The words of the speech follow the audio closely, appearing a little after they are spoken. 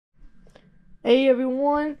Hey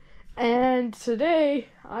everyone, and today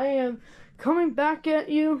I am coming back at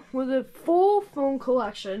you with a full phone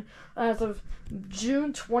collection as of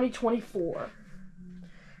June 2024.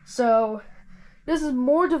 So, this is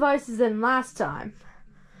more devices than last time.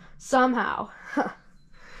 Somehow.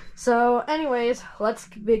 So, anyways, let's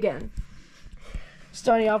begin.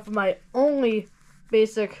 Starting off with my only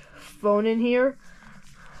basic phone in here.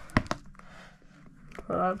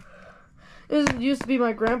 This used to be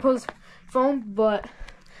my grandpa's phone, but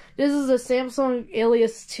this is a Samsung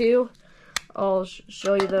Alias 2. I'll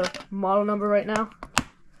show you the model number right now.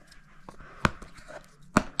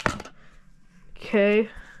 Okay.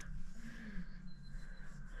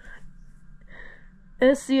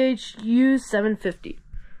 SCHU 750.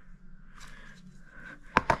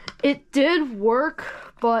 It did work,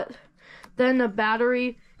 but then the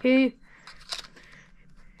battery, he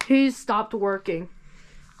stopped working.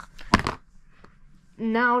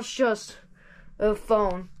 Now it's just a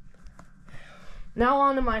phone. Now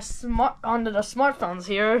onto the smartphones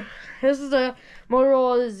here. This is the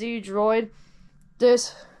Motorola Z Droid.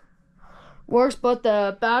 This works, but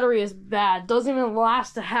the battery is bad. Doesn't even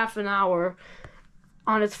last a half an hour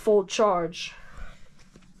on its full charge.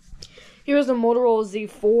 Here's the Motorola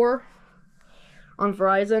Z4 on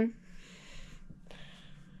Verizon.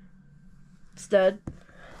 It's dead.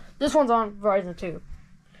 This one's on Verizon too.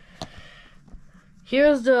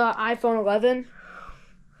 Here's the iPhone 11.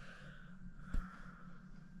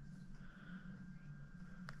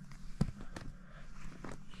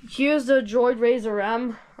 Here's the Droid Razr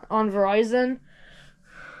M on Verizon.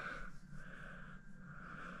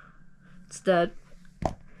 It's dead.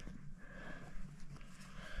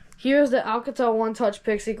 Here's the Alcatel One Touch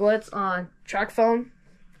Pixie Glitz on TracFone.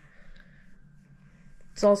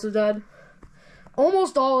 It's also dead.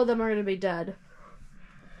 Almost all of them are going to be dead.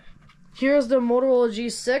 Here's the Motorola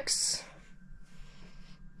G6.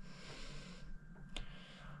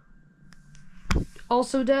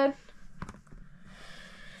 Also dead.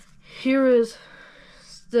 Here is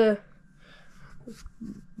the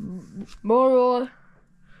Motorola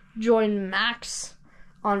Join Max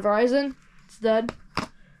on Verizon. It's dead.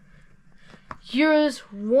 Here is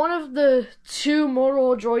one of the two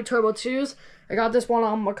Motorola Droid Turbo 2s. I got this one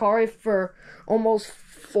on Mercari for almost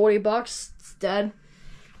 $40. It's dead.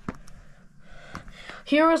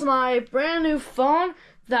 Here is my brand new phone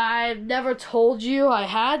that I've never told you I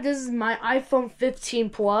had. This is my iPhone 15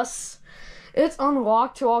 Plus. It's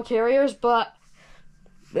unlocked to all carriers, but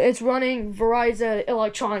it's running Verizon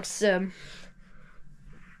Electronic SIM.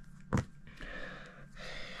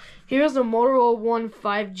 Here's the Motorola One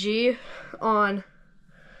 5G on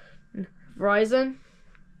Verizon.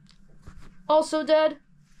 Also dead.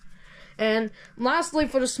 And lastly,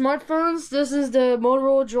 for the smartphones, this is the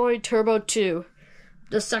Motorola Droid Turbo 2.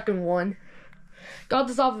 The second one. Got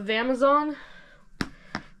this off of Amazon.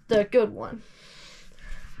 The good one.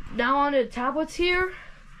 Now on to the tablets here.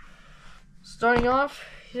 Starting off,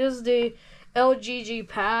 here's the LG G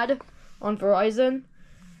Pad on Verizon.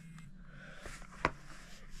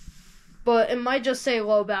 But it might just say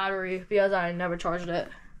low battery because I never charged it.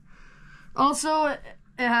 Also, it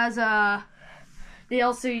has the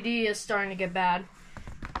LCD is starting to get bad.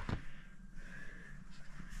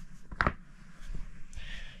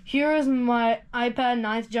 Here is my iPad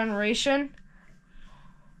 9th generation.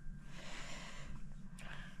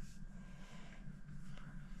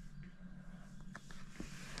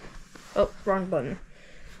 Oh, wrong button.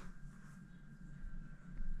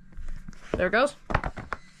 There it goes.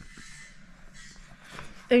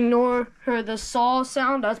 Ignore the saw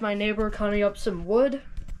sound. That's my neighbor cutting up some wood.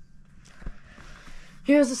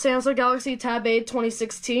 Here's the Samsung Galaxy Tab A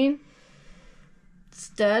 2016. It's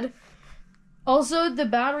dead. Also, the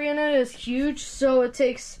battery in it is huge, so it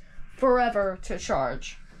takes forever to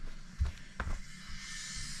charge.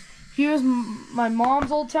 Here's my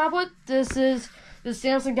mom's old tablet. This is the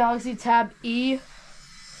Samsung Galaxy Tab E.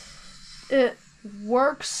 It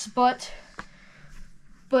works, but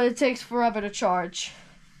it takes forever to charge.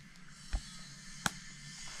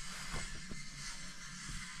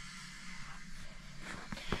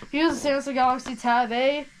 Here's the Samsung Galaxy Tab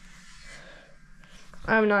A.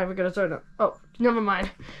 I'm not even gonna start it. Oh, never mind.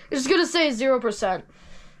 It's just gonna say 0%.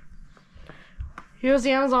 Here's the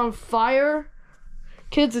Amazon Fire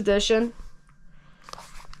Kids Edition.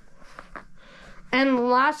 And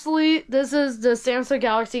lastly, this is the Samsung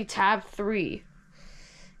Galaxy Tab 3.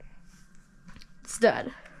 It's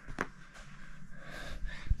dead.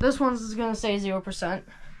 This one's just gonna say 0%.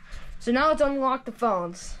 So now let's unlock the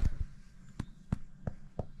phones.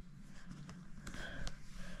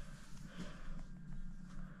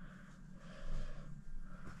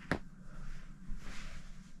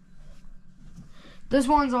 This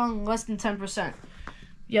one's on less than 10%.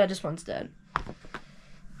 Yeah, this one's dead.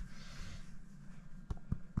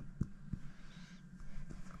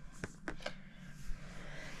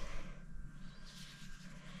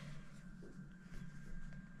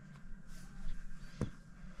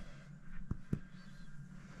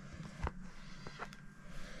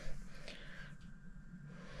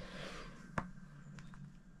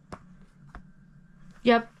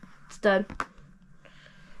 Yep, it's dead.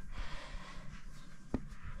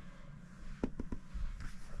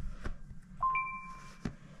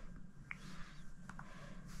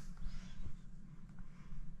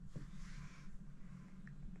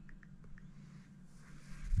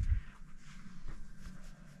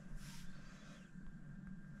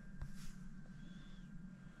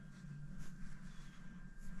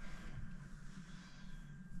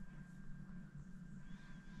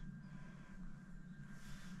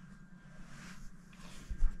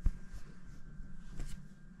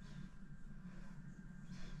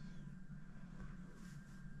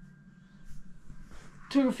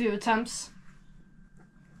 Took a few attempts.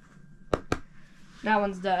 That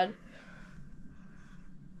one's dead.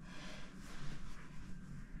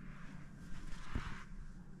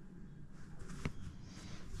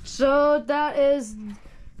 So that is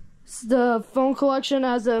the phone collection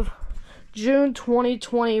as of June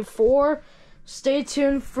 2024. Stay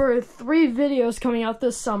tuned for 3 videos coming out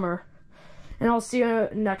this summer. And I'll see you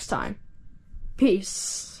next time.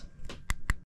 Peace.